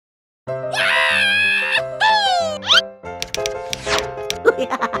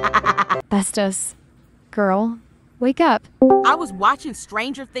Justice. Girl, wake up. I was watching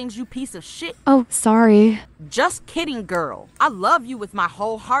Stranger Things, you piece of shit. Oh, sorry. Just kidding, girl. I love you with my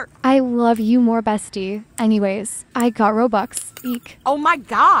whole heart. I love you more, bestie. Anyways, I got Robux. Eek. Oh my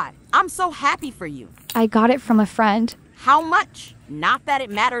god. I'm so happy for you. I got it from a friend. How much? Not that it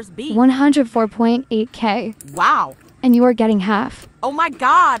matters, B. 104.8k. Wow. And you are getting half. Oh my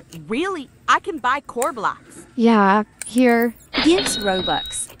god. Really? I can buy core blocks. Yeah, here. Here's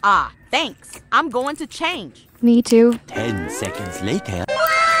Robux. Ah, thanks. I'm going to change. Me too. 10 seconds later.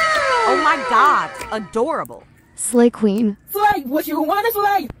 Oh my god. Adorable. Slay Queen. Slay, what you want to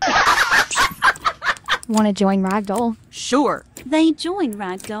slay? Wanna join Ragdoll? Sure. They join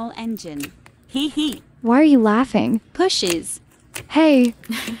Ragdoll Engine. Hee hee. Why are you laughing? Pushes. Hey.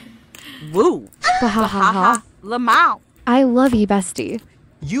 Woo. Bahahaha. Lamau. I love you, bestie.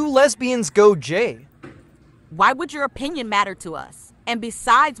 You lesbians go J. Why would your opinion matter to us? And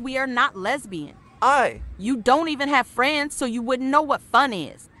besides, we are not lesbian. You don't even have friends, so you wouldn't know what fun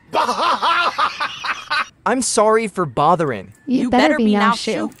is. I'm sorry for bothering. You better be now,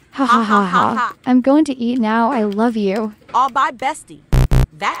 Shoo. Ha ha ha ha. I'm going to eat now. I love you. All by bestie.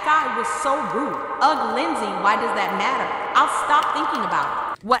 That guy was so rude. Ugh, Lindsay, why does that matter? I'll stop thinking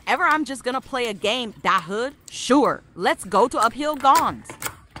about it. Whatever, I'm just gonna play a game, da hood. Sure, let's go to Uphill Gons.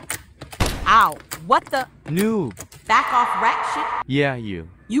 Ow, what the? Noob. Back off rat shit? Yeah, you.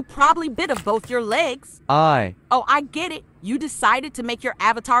 You probably bit of both your legs. I. Oh, I get it. You decided to make your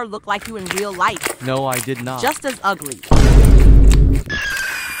avatar look like you in real life. No, I did not. Just as ugly.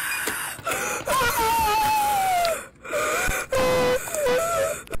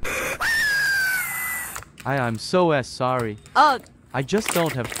 I'm so sorry. Ugh. I just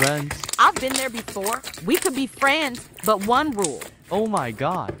don't have friends. I've been there before. We could be friends, but one rule. Oh my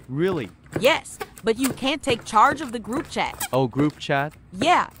god, really? Yes, but you can't take charge of the group chat. Oh, group chat?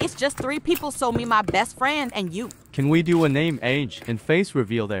 Yeah, it's just 3 people, so me, my best friend, and you. Can we do a name, age, and face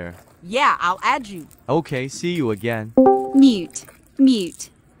reveal there? Yeah, I'll add you. Okay, see you again. Mute.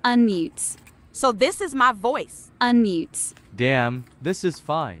 Mute. Unmutes. So this is my voice. Unmutes. Damn, this is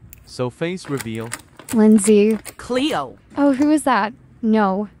fine. So face reveal. Lindsay. Cleo. Oh, who is that?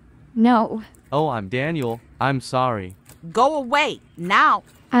 No. No. Oh, I'm Daniel. I'm sorry. Go away, now.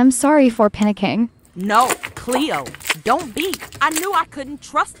 I'm sorry for panicking. No, Cleo. Don't be. I knew I couldn't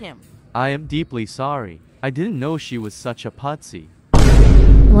trust him. I am deeply sorry. I didn't know she was such a putsy.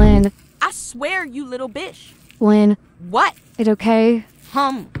 Lynn. I swear, you little bitch. Lynn. What? It okay?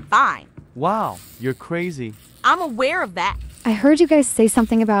 Fine. Wow, you're crazy. I'm aware of that. I heard you guys say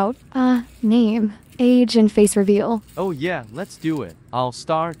something about, name, age, and face reveal. Oh yeah, let's do it. I'll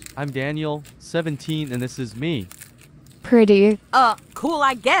start. I'm Daniel, 17, and this is me. Pretty. Cool,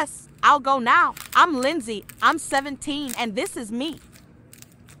 I guess. I'll go now. I'm Lindsay. I'm 17, and this is me.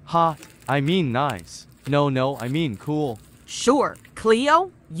 Ha, I mean nice. No, I mean cool. Sure.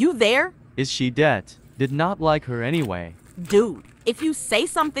 Cleo, you there? Is she dead? Did not like her anyway. Dude, if you say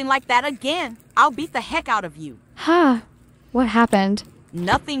something like that again, I'll beat the heck out of you. Ha. What happened?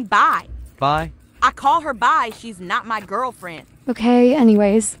 Nothing, bye. Bye. I call her bye. She's not my girlfriend. Okay,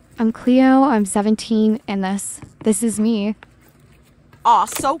 anyways. I'm Cleo, I'm 17, and this is me. Aw,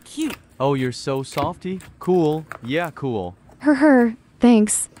 so cute. Oh, you're so softy? Cool. Yeah, cool.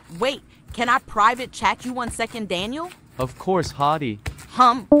 Thanks. Wait, can I private chat you 1 second, Daniel? Of course, hottie.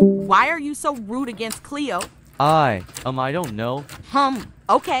 Why are you so rude against Cleo? I don't know.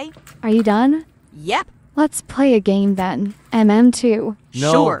 Okay. Are you done? Yep. Let's play a game then. MM2.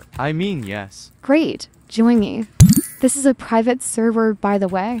 No, sure. I mean yes. Great. Join me. This is a private server, by the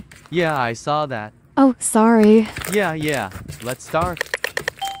way. Yeah, I saw that. Oh, sorry. Yeah. Let's start.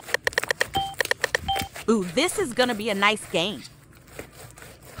 Ooh, this is gonna be a nice game.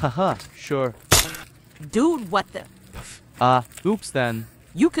 Haha, sure. Dude, what the? Oops then.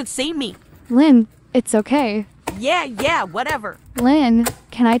 You could see me. Lynn, it's okay. Yeah, whatever. Lynn,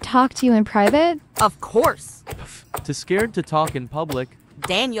 can I talk to you in private? Of course. Too scared to talk in public.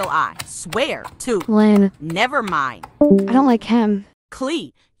 Daniel, I swear to. Lynn. Never mind. I don't like him.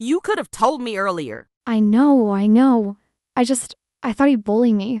 Clee, you could have told me earlier. I know. I thought he'd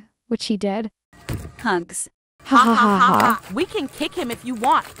bully me, which he did. Hugs. Ha ha ha ha. We can kick him if you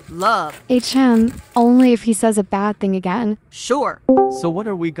want. Love. HM, only if he says a bad thing again. Sure. So what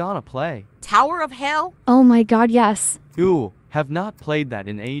are we gonna play? Tower of Hell? Oh my god, yes. Ooh, have not played that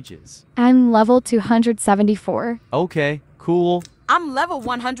in ages. I'm level 274. Okay, cool. I'm level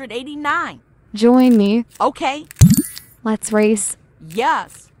 189. Join me. Okay. Let's race.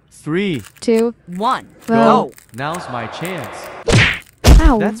 Yes. 3, 2, 1. Go. Now's my chance.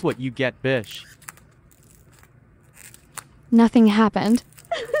 Ow. That's what you get, bish. Nothing happened.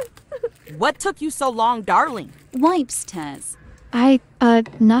 What took you so long, darling? Wipes, Tez.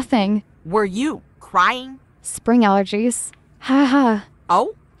 Nothing. Were you crying? Spring allergies. Ha.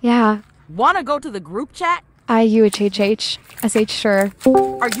 Oh? Yeah. Wanna go to the group chat? IUHHH. SH sure.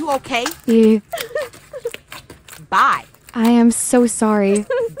 Are you okay? E. Bye. I am so sorry.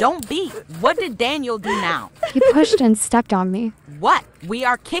 Don't be. What did Daniel do now? He pushed and stepped on me. What? We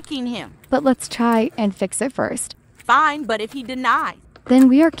are kicking him. But let's try and fix it first. Fine, but if he denies? Then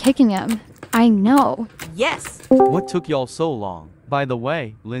we are kicking him. I know. Yes. What took y'all so long? By the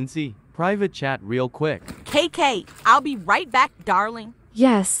way, Lindsay, private chat real quick. KK, I'll be right back, darling.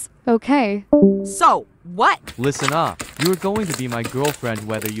 Yes. Okay. So, what? Listen up. You're going to be my girlfriend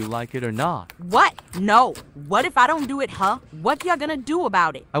whether you like it or not. What? No. What if I don't do it, huh? What y'all gonna do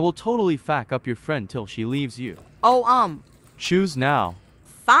about it? I will totally fuck up your friend till she leaves you. Oh, Choose now.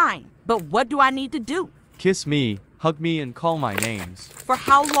 fine. But what do I need to do? Kiss me, hug me and call my names. For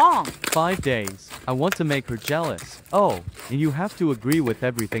how long? 5 days. I want to make her jealous. Oh, and you have to agree with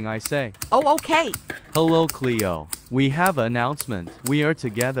everything I say. Oh, okay. Hello, Cleo. We have an announcement. We are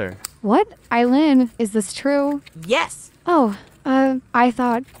together. What? Eileen, is this true? Yes. Oh, I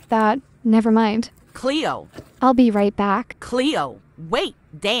thought that. Never mind. Cleo. I'll be right back. Cleo. Wait,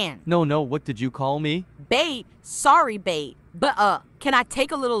 Dan. No, what did you call me? Babe. Sorry, babe. But, can I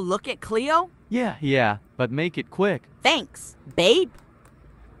take a little look at Cleo? Yeah, but make it quick. Thanks, babe.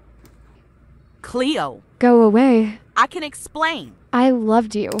 Cleo. Go away. I can explain. I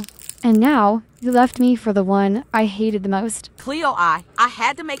loved you. And now, you left me for the one I hated the most. Cleo, I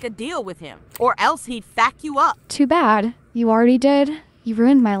had to make a deal with him, or else he'd fack you up. Too bad. You already did. You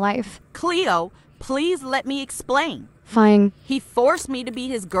ruined my life. Cleo, please let me explain. Fine. He forced me to be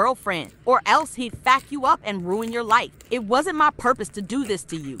his girlfriend, or else he'd fack you up and ruin your life. It wasn't my purpose to do this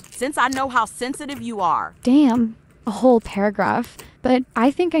to you, since I know how sensitive you are. Damn. A whole paragraph. But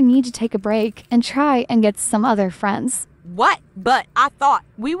I think I need to take a break and try and get some other friends. What? But I thought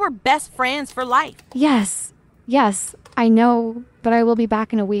we were best friends for life. Yes, I know, but I will be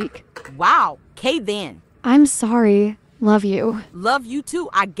back in a week. Wow. Okay then. I'm sorry. Love you. Love you too,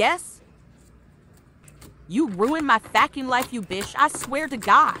 I guess. You ruined my fucking life, you bitch. I swear to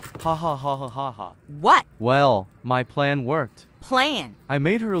God. Ha. What? Well, my plan worked. Plan? I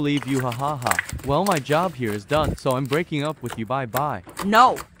made her leave you, ha. Well, my job here is done, so I'm breaking up with you, bye.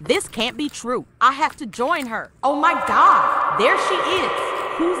 No, this can't be true. I have to join her. Oh my God. There she is.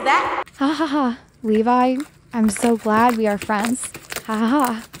 Who's that? Ha. Levi, I'm so glad we are friends.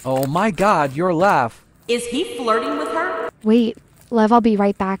 Ha. Oh my god, your laugh. Is he flirting with her? Wait, Lev, I'll be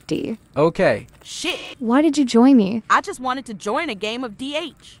right back, D. Okay. Shit. Why did you join me? I just wanted to join a game of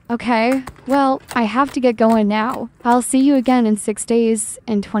DH. Okay, well, I have to get going now. I'll see you again in 6 days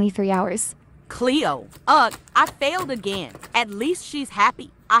and 23 hours. Cleo. Ugh, I failed again. At least she's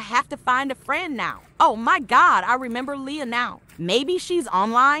happy. I have to find a friend now. Oh my God, I remember Leah now. Maybe she's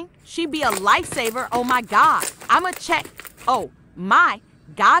online? She'd be a lifesaver. Oh my God. I'ma check. Oh my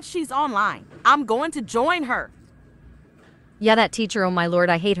God, she's online. I'm going to join her. Yeah, that teacher, oh my lord,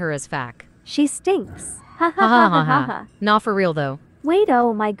 I hate her as fac. She stinks. Ha Ha ha ha ha ha. Not for real though. Wait,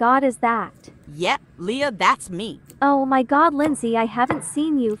 oh my god, is that? Yep, Leah, that's me. Oh my god, Lindsay, I haven't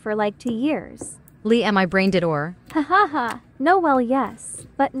seen you for like 2 years. Lee, am I brain dead or? Ha ha ha. No, well, yes,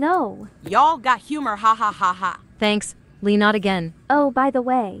 but no. Y'all got humor, ha ha ha ha. Thanks. Lee, not again. Oh, by the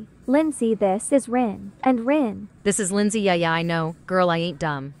way, Lindsay, this is Rin. And Rin. This is Lindsay, yeah, I know. Girl, I ain't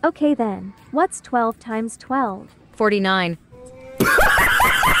dumb. Okay then, what's 12 times 12? 49.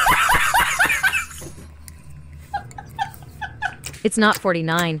 It's not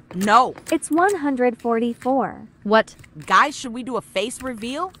 49. No. It's 144. What? Guys, should we do a face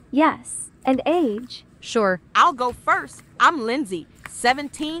reveal? Yes, and age. Sure. I'll go first. I'm Lindsay,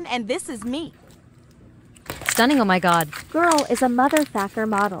 17, and this is me. Stunning, oh my god. Girl is a motherfucker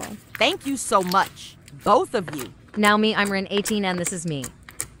model. Thank you so much. Both of you. Now me, I'm Rin, 18, and this is me.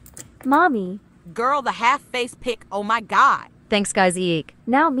 Mommy. Girl, the half-face pic, oh my God. Thanks, guys, eek.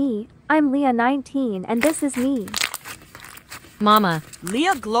 Now me. I'm Leah, 19, and this is me. Mama.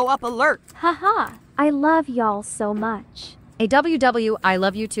 Leah, glow up alert. Haha. I love y'all so much. AWW, I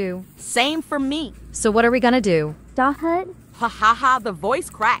love you too. Same for me. So what are we gonna do? Dahud? Ha ha ha, the voice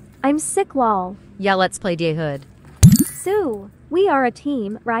cracked. I'm sick lol. Yeah, let's play Day Hood. Sue, we are a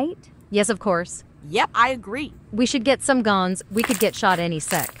team, right? Yes, of course. Yep, I agree. We should get some guns. We could get shot any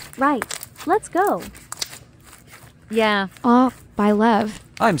sec. Right. Let's go. Yeah. Oh, bye, Lev.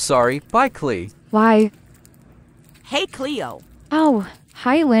 I'm sorry. Bye, Clee. Why? Hey, Cleo. Oh,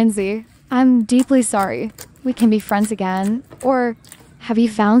 hi, Lindsay. I'm deeply sorry. We can be friends again. Or have you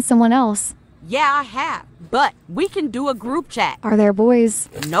found someone else? Yeah, I have. but we can do a group chat. Are there boys?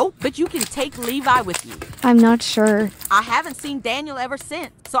 Nope, but you can take Levi with you. I'm not sure. I haven't seen Daniel ever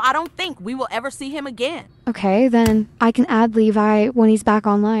since, so I don't think we will ever see him again. Okay, then I can add Levi when he's back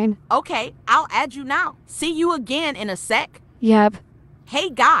online. Okay, I'll add you now. See you again in a sec. Yep. Hey,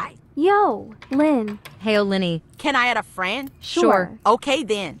 guy. Yo, Lynn. Hail, Linny. Can I add a friend? Sure. Okay,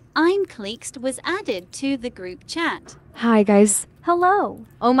 then. I'm Cleekst was added to the group chat. Hi, guys. Hello.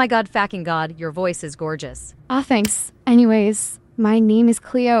 Oh my god, fucking god, your voice is gorgeous. Aw, thanks. Anyways, my name is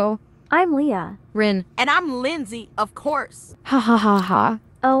Cleo. I'm Leah. Rin, And I'm Lindsay, of course. Ha ha ha ha.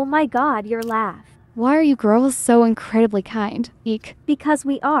 Oh my god, your laugh. Why are you girls so incredibly kind? Eek. Because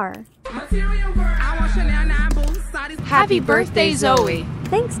we are. Happy birthday, Zoe.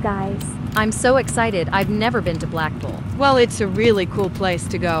 Thanks, guys. I'm so excited. I've never been to Blackpool. Well, it's a really cool place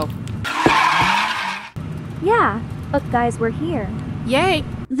to go. Yeah. Look, guys, we're here. Yay!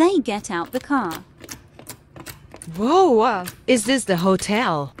 They get out the car. Whoa, is this the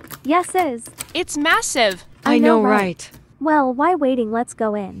hotel? Yes, is. It's massive. I I know, know, right? right? Well, why waiting? Let's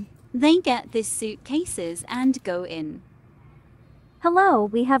go in. They get the suitcases and go in. Hello,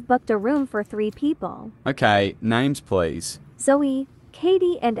 we have booked a room for 3 people. Okay, names please. Zoe,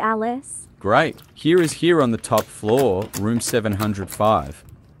 Katie, and Alice. Great. Here on the top floor, room 705.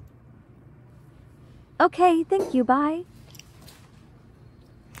 Okay, thank you, bye.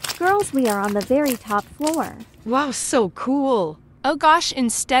 Girls, we are on the very top floor. Wow, so cool. Oh gosh,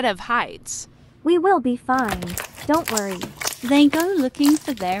 instead of heights. We will be fine. Don't worry. They go looking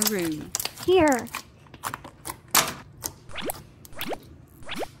for their room. Here.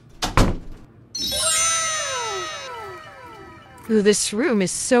 Ooh, this room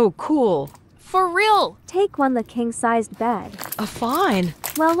is so cool. For real. Take one, the king-sized bed. Fine.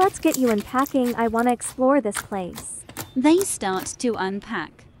 Well, let's get you unpacking. I want to explore this place. They start to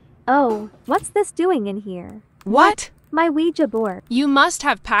unpack. Oh, what's this doing in here? What? My Ouija board. You must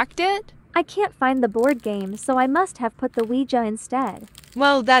have packed it? I can't find the board game, so I must have put the Ouija instead.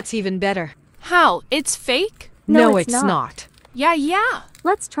 Well, that's even better. How? It's fake? No, it's not. Yeah.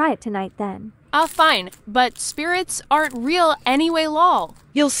 Let's try it tonight then. Fine. But spirits aren't real anyway, lol.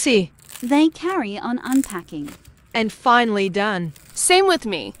 You'll see. They carry on unpacking. And finally done. Same with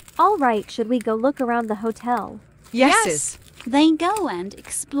me. All right, should we go look around the hotel? Yes. They go and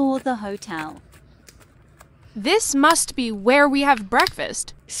explore the hotel. This must be where we have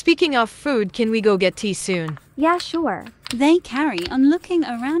breakfast. Speaking of food, can we go get tea soon? Yeah, sure. They carry on looking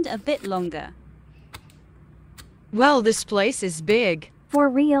around a bit longer. Well, this place is big. For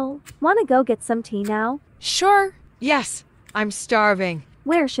real? Wanna go get some tea now? Sure. Yes, I'm starving.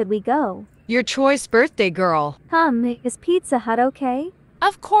 Where should we go? Your choice, birthday girl. Is Pizza Hut okay?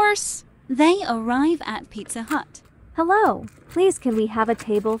 Of course. They arrive at Pizza Hut. Hello. Please, can we have a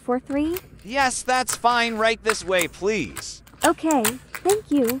table for 3? Yes, that's fine. Right this way, please. Okay,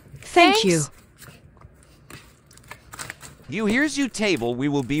 thank you. Thank you. Here's your table. We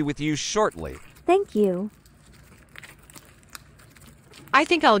will be with you shortly. Thank you. I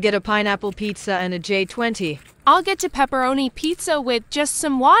think I'll get a pineapple pizza and a J20. I'll get a pepperoni pizza with just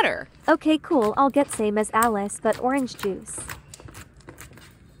some water. Okay, cool. I'll get same as Alice, but orange juice.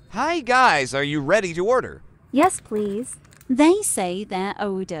 Hi, guys. Are you ready to order? Yes, please. They say their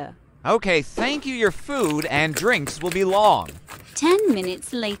order. Okay, thank you. Your food and drinks will be long. 10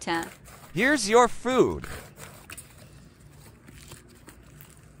 minutes later. Here's your food.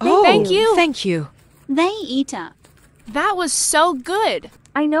 Thank you. Thank you. They eat up. That was so good.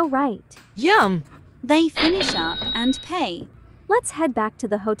 I know, right? Yum. They finish up and pay. Let's head back to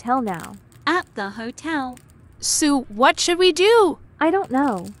the hotel now. At the hotel. Sue, what should we do? I don't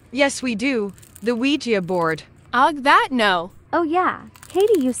know. Yes, we do. The Ouija board. That no. Oh yeah.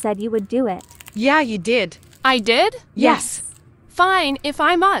 Katie, you said you would do it. Yeah, you did. I did? Yes. Fine, if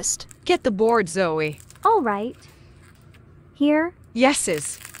I must. Get the board, Zoe. All right. Here.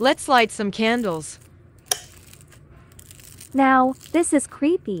 Yeses. Let's light some candles. Now, this is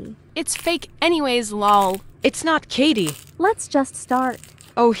creepy. It's fake anyways, lol. It's not Katie. Let's just start.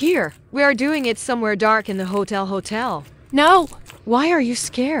 Oh, here. We are doing it somewhere dark in the hotel. No. Why are you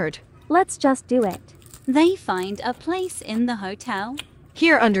scared? Let's just do it. They find a place in the hotel.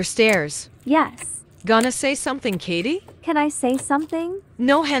 Here under stairs. Yes. Gonna say something, Katie? Can I say something?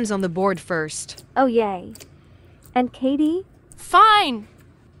 No hands on the board first. Oh, yay. And Katie? Fine.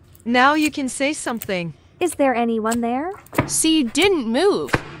 Now you can say something. Is there anyone there? See, didn't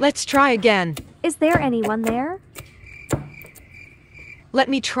move. Let's try again. Is there anyone there? Let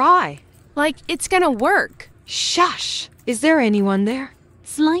me try. Like it's gonna work. Shush. Is there anyone there?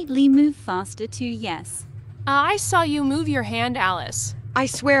 Slightly move faster to yes. I saw you move your hand, Alice. I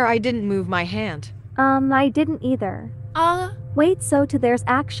swear I didn't move my hand. I didn't either. Wait, so there's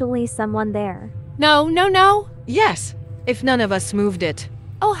actually someone there. No. Yes, if none of us moved it.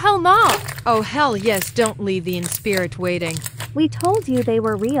 Oh, hell no. Oh, hell yes, don't leave the in spirit waiting. We told you they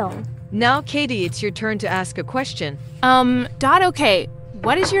were real. Now, Katie, it's your turn to ask a question. Okay,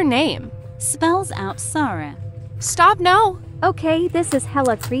 what is your name? Spells out Sarah. Stop, no. Okay, this is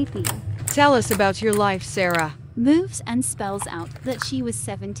hella creepy. Tell us about your life, Sarah. Moves and spells out that she was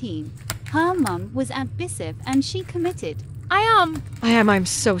 17. Her mum was abusive and she committed. I'm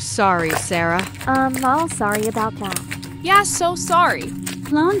so sorry, Sarah. All sorry about that. Yeah, so sorry.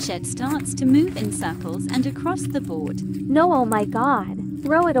 Planchette starts to move in circles and across the board. No, oh my god.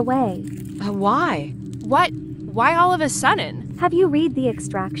 Throw it away. Why? What? Why all of a sudden? Have you read the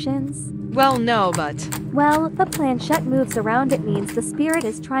extractions? Well, no, but... Well, the planchette moves around, it means the spirit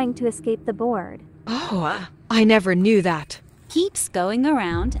is trying to escape the board. Oh, I never knew that. Keeps going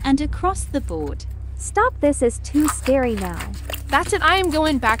around and across the board. Stop, this is too scary now. That's it, I am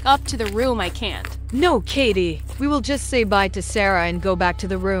going back up to the room, I can't. No, Katie. We will just say bye to Sarah and go back to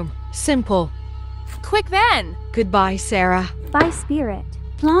the room. Simple. Quick then! Goodbye, Sarah. Bye, spirit.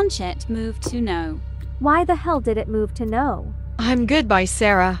 Planchette moved to no. Why the hell did it move to no? I'm goodbye,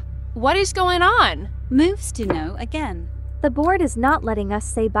 Sarah. What is going on? Moves to no again. The board is not letting us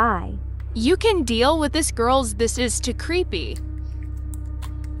say bye. You can deal with this, girls. This is too creepy.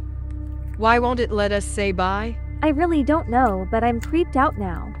 Why won't it let us say bye? I really don't know, but I'm creeped out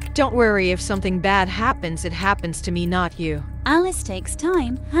now. Don't worry, if something bad happens, it happens to me, not you. Alice takes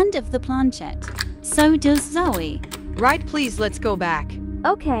time, hand of the planchette. So does Zoe. Right, please, let's go back.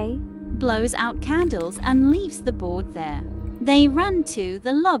 Okay. Blows out candles and leaves the board there. They run to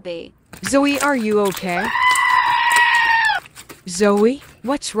the lobby. Zoe, are you okay? Zoe,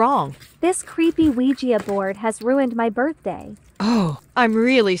 what's wrong? This creepy Ouija board has ruined my birthday. Oh, I'm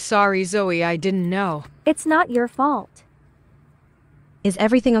really sorry, Zoe, I didn't know. It's not your fault. Is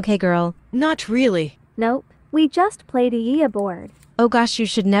everything okay, girl? Not really. Nope. We just played a Ouija board. Oh gosh, you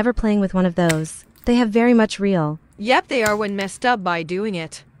should never playing with one of those. They have very much real. Yep, they are when messed up by doing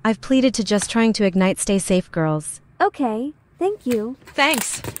it. I've pleaded to just trying to ignite. Stay safe, girls. Okay, thank you.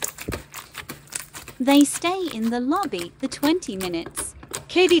 Thanks. They stay in the lobby the 20 minutes.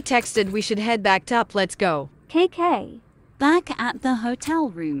 Katie texted we should head back up, let's go. KK. Back at the hotel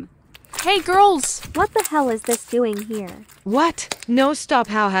room. Hey, girls! What the hell is this doing here? What? No, stop,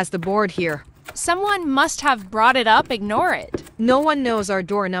 how has the board here? Someone must have brought it up, ignore it. No one knows our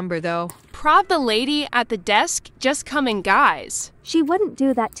door number, though. Prob the lady at the desk, just come in, guys. She wouldn't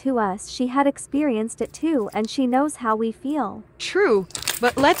do that to us. She had experienced it too, and she knows how we feel. True,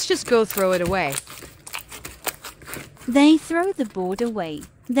 but let's just go throw it away. They throw the board away.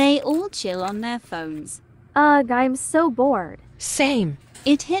 They all chill on their phones. Ugh, I'm so bored. Same.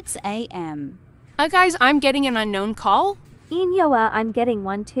 It hits AM. Guys, I'm getting an unknown call. Inyoa, I'm getting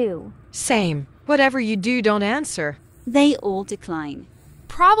one too. Same. Whatever you do, don't answer. They all decline.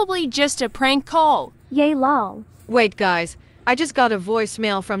 Probably just a prank call. Yay lol. Wait, guys. I just got a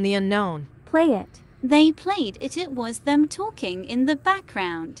voicemail from the unknown. Play it. They played it. It was them talking in the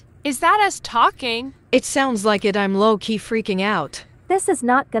background. Is that us talking? It sounds like it. I'm low-key freaking out. This is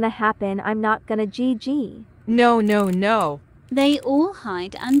not gonna happen. I'm not gonna GG. No. They all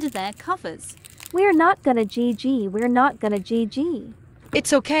hide under their covers. We're not gonna GG. We're not gonna GG.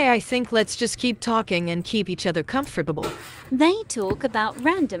 It's okay, I think let's just keep talking and keep each other comfortable. They talk about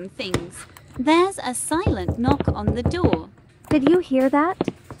random things. There's a silent knock on the door. Did you hear that?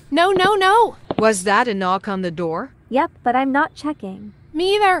 No. Was that a knock on the door? Yep, but I'm not checking.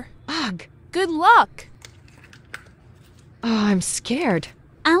 Me either. Ugh. Good luck. Oh, I'm scared.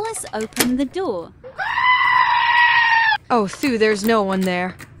 Alice opened the door. Oh, Thu, there's no one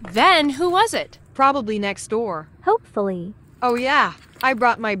there. Then, who was it? Probably next door. Hopefully. Oh yeah, I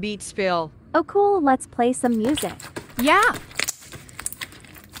brought my Beats pill. Oh cool, let's play some music. Yeah.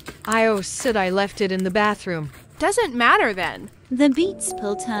 Oh shit, I left it in the bathroom. Doesn't matter then. The Beats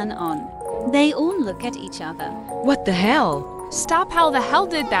pill turn on. They all look at each other. What the hell? Stop, how the hell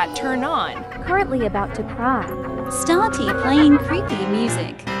did that turn on? Currently about to cry. Starty playing creepy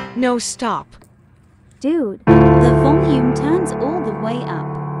music. No, stop. Dude. The volume turns all the way up.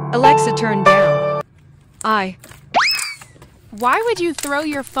 Alexa, turn down. Why would you throw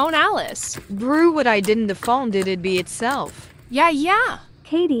your phone, Alice? Brew, what I did in the phone did it be itself. Yeah.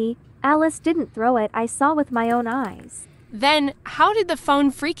 Katie, Alice didn't throw it. I saw with my own eyes. Then, how did the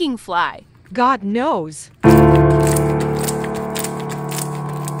phone freaking fly? God knows.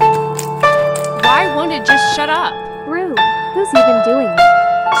 Why won't it just shut up? Brew, who's even doing it?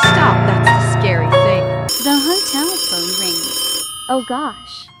 Stop, that's the scary thing. The hotel phone rings. Oh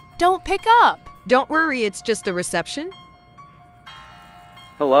gosh. Don't pick up. Don't worry, it's just the reception.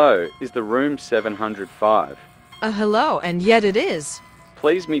 Hello, is the room 705? Hello, and yet it is.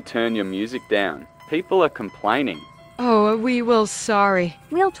 Please me turn your music down. People are complaining. Oh, we will sorry.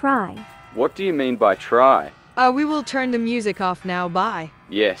 We'll try. What do you mean by try? We will turn the music off now, bye.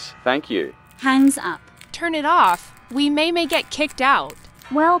 Yes, thank you. Hangs up. Turn it off. We may get kicked out.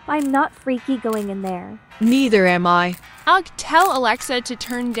 Well, I'm not freaky going in there. Neither am I. I'll tell Alexa to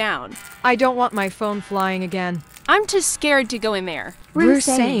turn down. I don't want my phone flying again. I'm too scared to go in there. We're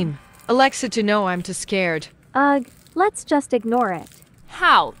same. Alexa to know I'm too scared. Let's just ignore it.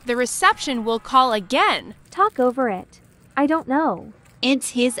 How? The reception will call again. Talk over it. I don't know.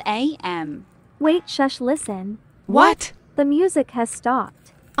 It's his AM. Wait, shush, listen. What? The music has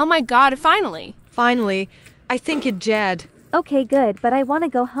stopped. Oh my god, finally. Finally, I think it Jed. Okay, good, but I want to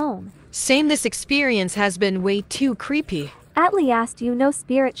go home. Same, this experience has been way too creepy. Atlee asked you no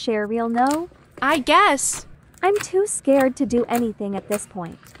spirit share real no? I guess. I'm too scared to do anything at this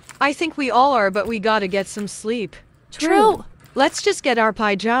point. I think we all are, but we gotta get some sleep. True. Let's just get our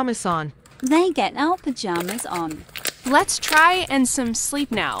pajamas on. They get our pajamas on. Let's try and some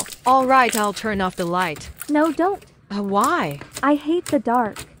sleep now. Alright, I'll turn off the light. No, don't. Why? I hate the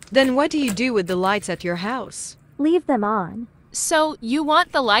dark. Then what do you do with the lights at your house? Leave them on. So, you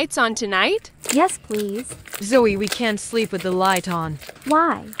want the lights on tonight? Yes, please. Zoe, we can't sleep with the light on.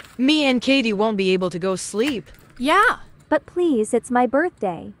 Why? Me and Katie won't be able to go sleep. Yeah. But please, it's my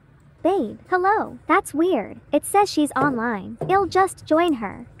birthday. Babe, hello. That's weird. It says she's online. I'll just join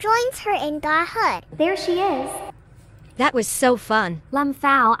her. Joins her in the hood. There she is. That was so fun. Lum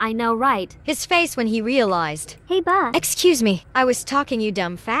Fowl, I know, right? His face when he realized. Hey, Buck. Excuse me, I was talking, you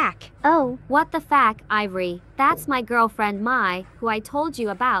dumb fack. Oh, what the fack, Ivory? That's my girlfriend Mai, who I told you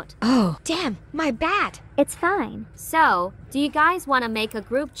about. Oh, damn, my bad. It's fine. So, do you guys want to make a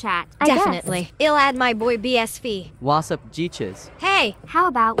group chat? Definitely. I'll add my boy BSV. What's up, Geeches? Hey! How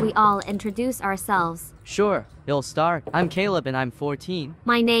about we all introduce ourselves? Sure, he'll start. I'm Caleb and I'm 14.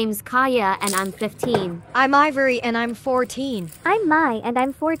 My name's Kaya and I'm 15. I'm Ivory and I'm 14. I'm Mai and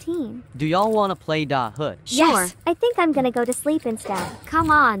I'm 14. Do y'all want to play Da Hood? Sure. Yes. I think I'm gonna go to sleep instead. Come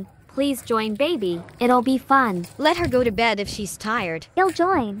on. Please join baby. It'll be fun. Let her go to bed if she's tired. I'll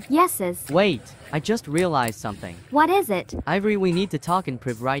join. Yeses. Wait, I just realized something. What is it? Ivory, we need to talk in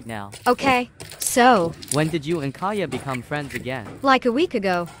priv right now. Okay. So, When did you and Kaya become friends again? like a week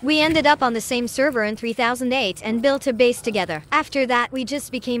ago, we ended up on the same server in 3008 and built a base together. After that, we just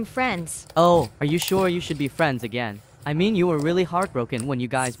became friends. Oh, are you sure you should be friends again? I mean, you were really heartbroken when you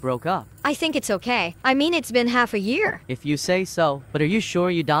guys broke up. I think it's okay. I mean, it's been half a year. If you say so, but are you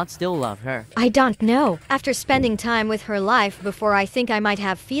sure you don't still love her? I don't know. After spending time with her life before, I think I might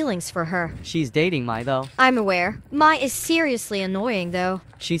have feelings for her. She's dating Mai though. I'm aware. Mai is seriously annoying though.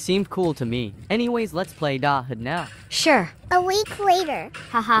 She seemed cool to me. Anyways, let's play Da Hood now. Sure. A week later.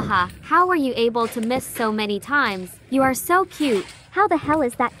 Ha ha ha. How were you able to miss so many times? You are so cute. How the hell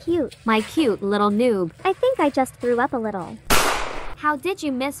is that cute? My cute little noob. I think I just threw up a little. How did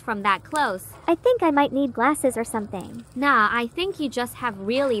you miss from that close? I think I might need glasses or something. Nah, I think you just have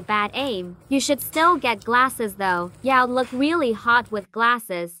really bad aim. You should still get glasses though. Yeah, I'll look really hot with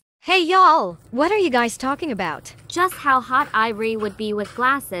glasses. Hey y'all! What are you guys talking about? Just how hot Ivory would be with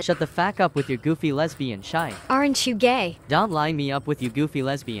glasses. Shut the fuck up with your goofy lesbian shite. Aren't you gay? Don't line me up with you goofy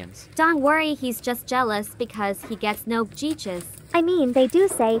lesbians. Don't worry, he's just jealous because he gets no Geeches. I mean, they do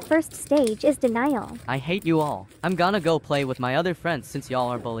say first stage is denial. I hate you all. I'm gonna go play with my other friends since y'all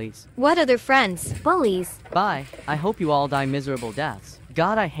are bullies. What other friends? Bullies. Bye. I hope you all die miserable deaths.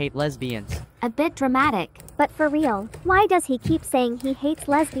 God, I hate lesbians. A bit dramatic. But for real, why does he keep saying he hates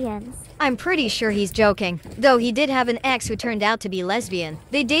lesbians? I'm pretty sure he's joking. Though he did have an ex who turned out to be lesbian.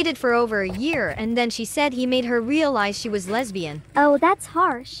 They dated for over a year and then she said he made her realize she was lesbian. Oh, that's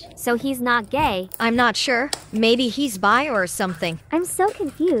harsh. So he's not gay. I'm not sure. Maybe he's bi or something. I'm so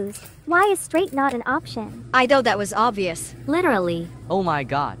confused. Why is straight not an option? I thought that was obvious. Literally. Oh my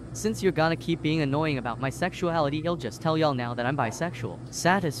god. Since you're gonna keep being annoying about my sexuality, I'll just tell y'all now that I'm bisexual.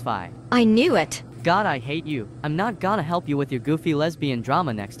 Satisfied. I knew it. God, I hate you. I'm not gonna help you with your goofy lesbian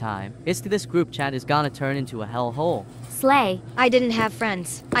drama next time. This group chat is gonna turn into a hellhole. Slay. I didn't have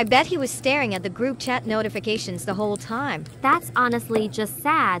friends. I bet he was staring at the group chat notifications the whole time. That's honestly just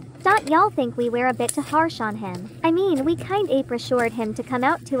sad. Don't y'all think we were a bit too harsh on him? I mean, we kind assured him to come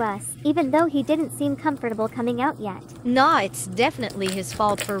out to us, even though he didn't seem comfortable coming out yet. Nah, it's definitely his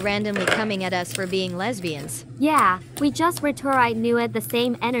fault for randomly coming at us for being lesbians. Yeah, we just Returite knew it the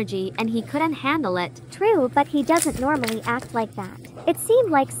same energy and he couldn't handle it. True, but he doesn't normally act like that. It seemed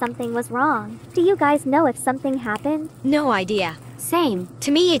like something was wrong. Do you guys know if something happened? No idea. Same.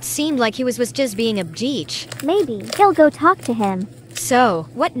 To me, it seemed like he was just being a beach. Maybe. He'll go talk to him. So,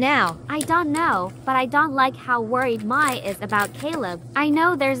 what now? I don't know, but I don't like how worried Mai is about Caleb. I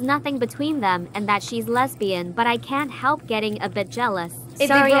know there's nothing between them and that she's lesbian, but I can't help getting a bit jealous. If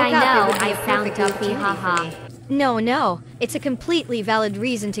Sorry, they broke I up, it know would be I a sound perfect goofy, opportunity haha. for me. No, it's a completely valid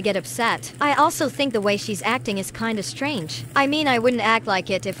reason to get upset. I also think the way she's acting is kinda strange. I mean, I wouldn't act like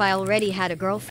it if I already had a girlfriend.